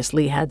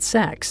previously had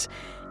sex.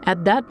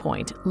 At that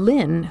point,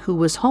 Lynn, who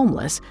was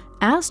homeless,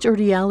 asked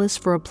Urdiales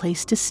for a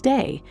place to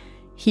stay.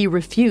 He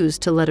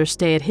refused to let her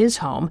stay at his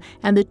home,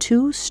 and the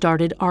two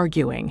started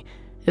arguing.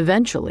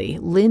 Eventually,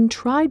 Lynn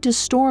tried to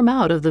storm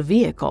out of the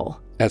vehicle.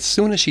 As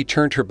soon as she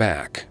turned her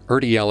back,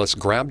 Urdiales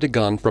grabbed a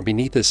gun from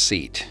beneath his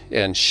seat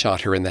and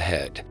shot her in the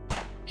head.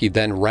 He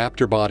then wrapped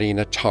her body in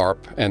a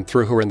tarp and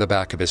threw her in the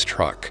back of his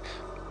truck.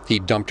 He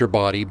dumped her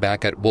body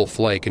back at Wolf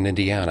Lake in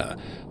Indiana,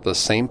 the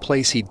same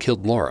place he'd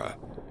killed Laura.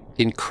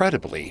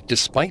 Incredibly,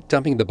 despite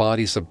dumping the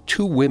bodies of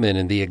 2 women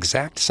in the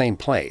exact same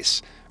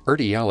place,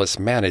 Urdiales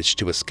managed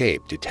to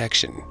escape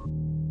detection.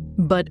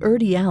 But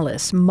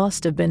Urdiales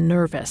must have been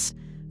nervous.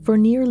 For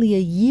nearly a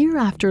year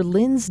after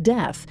Lynn's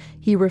death,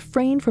 he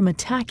refrained from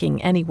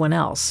attacking anyone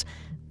else.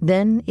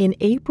 Then, in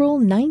April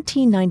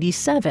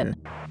 1997,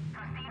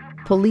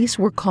 police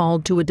were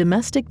called to a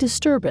domestic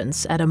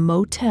disturbance at a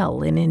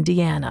motel in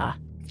Indiana.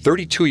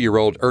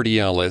 32-year-old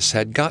Urdiales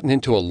had gotten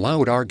into a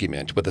loud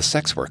argument with a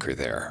sex worker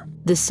there.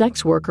 The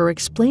sex worker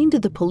explained to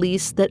the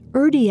police that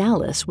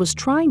Urdiales was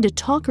trying to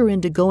talk her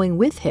into going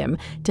with him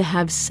to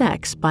have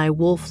sex by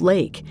Wolf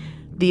Lake.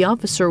 The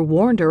officer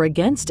warned her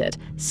against it,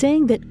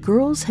 saying that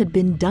girls had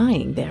been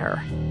dying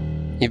there.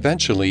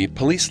 Eventually,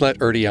 police let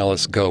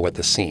Urdiales go at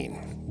the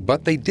scene,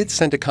 but they did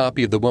send a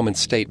copy of the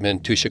woman's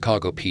statement to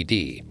Chicago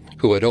PD,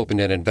 who had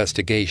opened an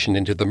investigation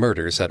into the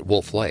murders at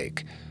Wolf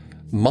Lake.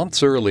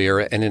 Months earlier,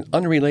 in an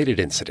unrelated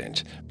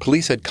incident,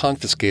 police had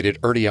confiscated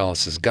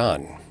Urdiales'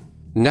 gun.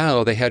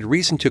 Now they had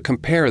reason to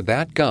compare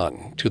that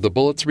gun to the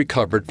bullets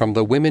recovered from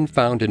the women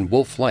found in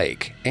Wolf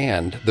Lake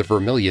and the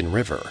Vermilion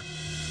River.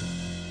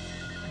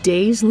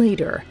 Days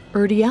later,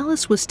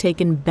 Urdiales was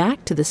taken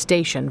back to the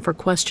station for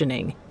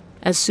questioning.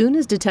 As soon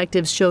as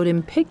detectives showed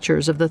him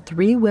pictures of the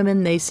 3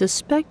 women they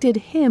suspected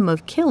him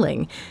of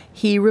killing,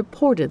 he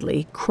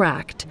reportedly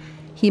cracked.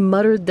 He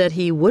muttered that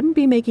he wouldn't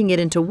be making it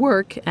into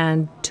work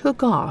and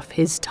took off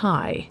his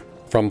tie.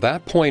 From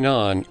that point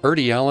on,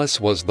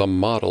 Urdiales was the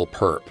model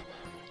perp.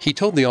 He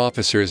told the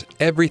officers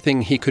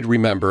everything he could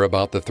remember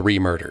about the 3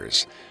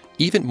 murders.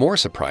 Even more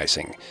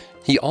surprising,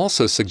 he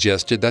also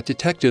suggested that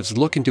detectives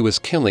look into his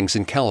killings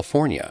in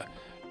California,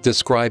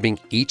 describing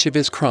each of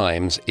his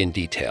crimes in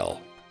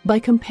detail. By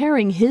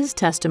comparing his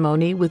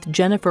testimony with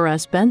Jennifer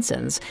S.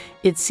 Benson's,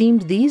 it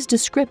seemed these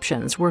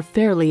descriptions were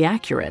fairly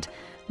accurate.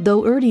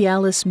 Though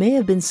Urdiales may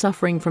have been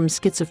suffering from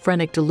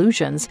schizophrenic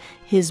delusions,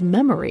 his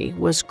memory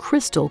was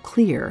crystal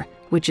clear,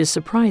 which is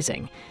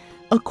surprising.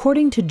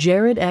 According to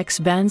Jared X.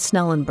 Van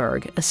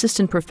Snellenberg,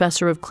 assistant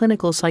professor of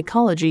clinical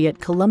psychology at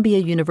Columbia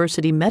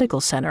University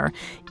Medical Center,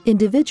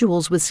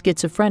 individuals with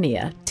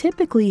schizophrenia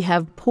typically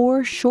have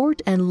poor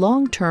short- and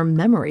long-term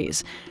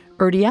memories.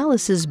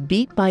 Urdiales'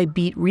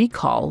 beat-by-beat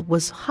recall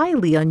was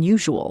highly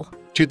unusual.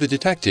 To the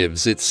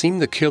detectives, it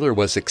seemed the killer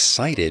was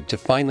excited to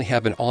finally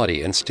have an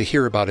audience to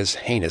hear about his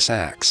heinous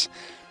acts.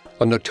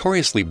 A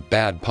notoriously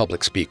bad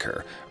public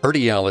speaker,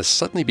 Urdiales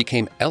suddenly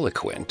became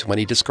eloquent when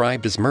he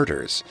described his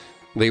murders.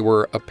 They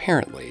were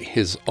apparently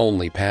his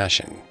only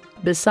passion.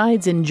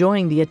 Besides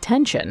enjoying the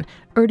attention,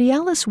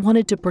 Urdiales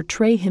wanted to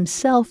portray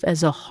himself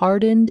as a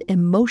hardened,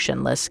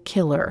 emotionless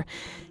killer.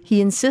 He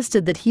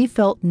insisted that he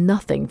felt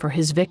nothing for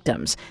his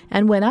victims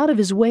and went out of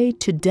his way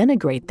to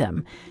denigrate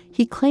them.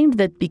 He claimed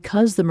that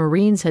because the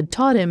Marines had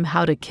taught him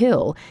how to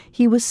kill,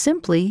 he was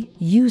simply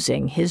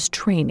using his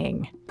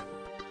training.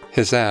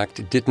 His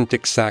act didn't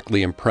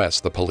exactly impress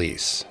the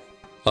police.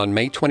 On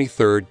May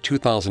 23,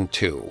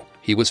 2002,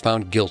 he was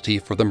found guilty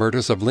for the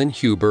murders of Lynn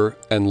Huber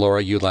and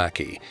Laura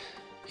Ulacki.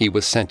 He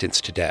was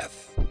sentenced to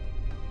death.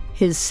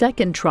 His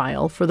second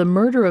trial for the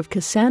murder of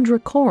Cassandra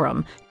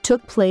Coram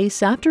took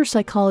place after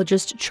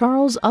psychologist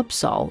Charles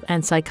Upsall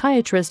and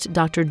psychiatrist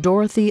Dr.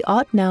 Dorothy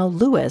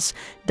Ottnow-Lewis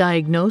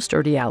diagnosed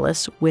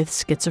Urdiales with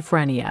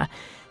schizophrenia.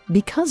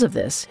 Because of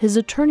this, his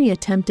attorney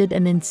attempted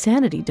an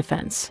insanity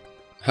defense.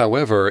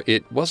 However,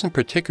 it wasn't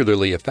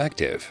particularly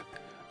effective.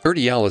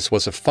 Urdiales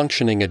was a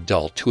functioning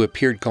adult who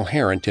appeared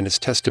coherent in his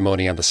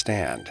testimony on the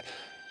stand.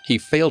 He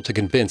failed to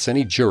convince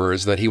any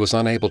jurors that he was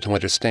unable to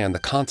understand the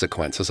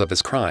consequences of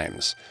his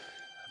crimes.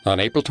 On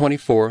April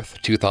 24,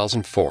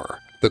 2004,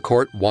 the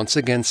court once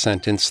again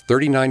sentenced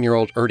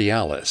 39-year-old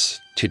Urdiales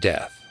to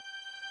death.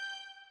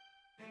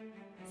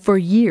 For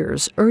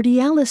years,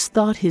 Urdiales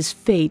thought his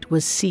fate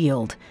was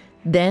sealed.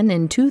 Then,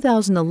 in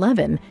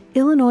 2011,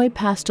 Illinois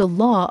passed a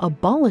law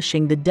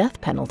abolishing the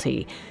death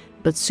penalty.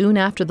 But soon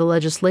after the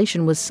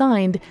legislation was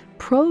signed,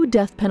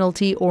 pro-death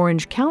penalty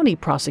Orange County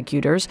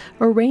prosecutors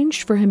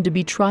arranged for him to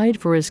be tried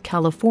for his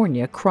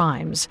California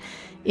crimes.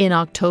 In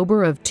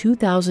October of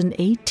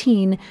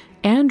 2018,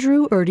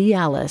 Andrew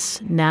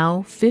Urdiales,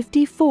 now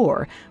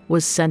 54,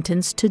 was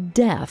sentenced to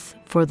death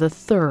for the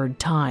 3rd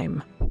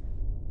time.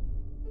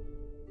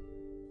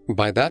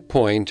 By that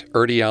point,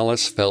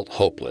 Urdiales felt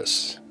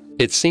hopeless.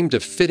 It seemed a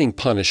fitting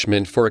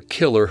punishment for a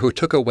killer who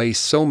took away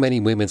so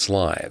many women's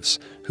lives,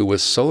 who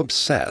was so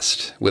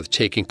obsessed with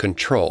taking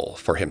control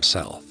for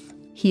himself.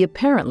 He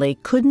apparently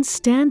couldn't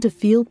stand to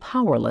feel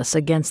powerless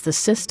against the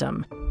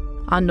system.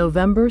 On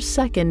November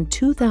 2,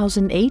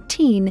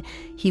 2018,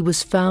 he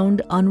was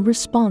found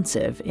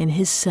unresponsive in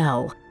his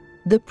cell.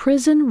 The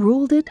prison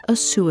ruled it a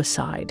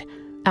suicide.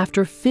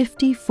 After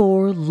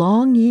 54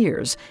 long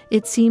years,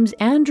 it seems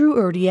Andrew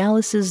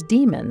Urdiales'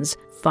 demons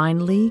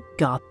finally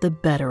got the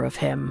better of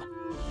him.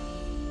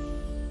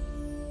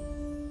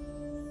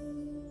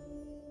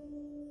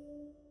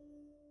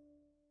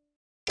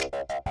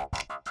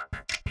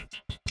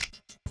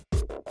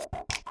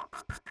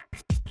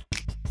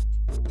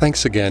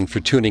 Thanks again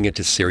for tuning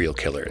into Serial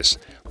Killers.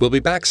 We'll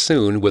be back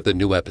soon with a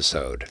new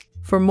episode.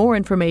 For more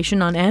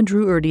information on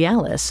Andrew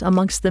Urdiales,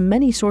 amongst the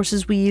many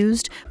sources we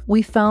used,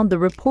 we found the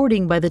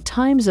reporting by the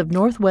Times of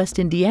Northwest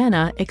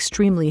Indiana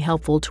extremely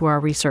helpful to our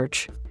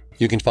research.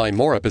 You can find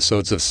more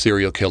episodes of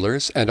Serial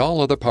Killers and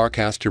all other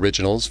Parcast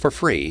originals for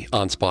free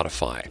on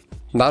Spotify.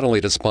 Not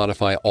only does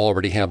Spotify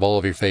already have all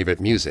of your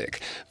favorite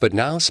music, but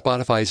now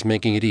Spotify is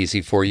making it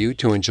easy for you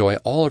to enjoy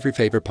all of your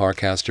favorite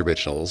Parcast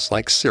originals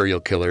like Serial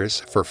Killers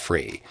for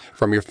free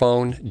from your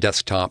phone,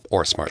 desktop,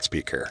 or smart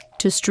speaker.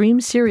 To stream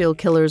Serial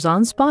Killers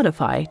on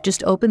Spotify,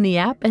 just open the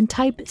app and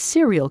type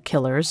Serial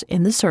Killers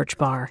in the search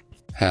bar.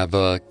 Have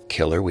a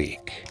killer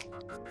week.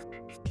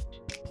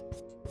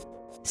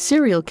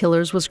 Serial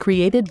Killers was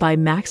created by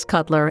Max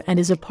Cutler and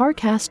is a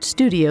Parcast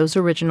Studios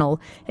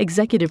original.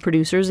 Executive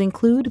producers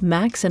include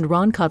Max and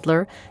Ron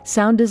Cutler,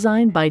 sound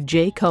design by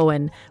Jay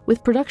Cohen,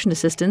 with production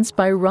assistance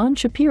by Ron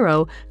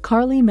Shapiro,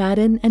 Carly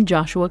Madden, and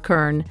Joshua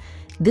Kern.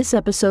 This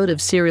episode of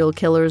Serial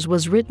Killers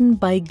was written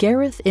by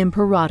Gareth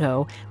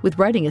Imperato, with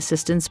writing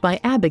assistance by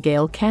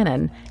Abigail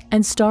Cannon,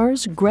 and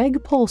stars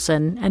Greg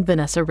Polson and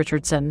Vanessa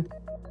Richardson.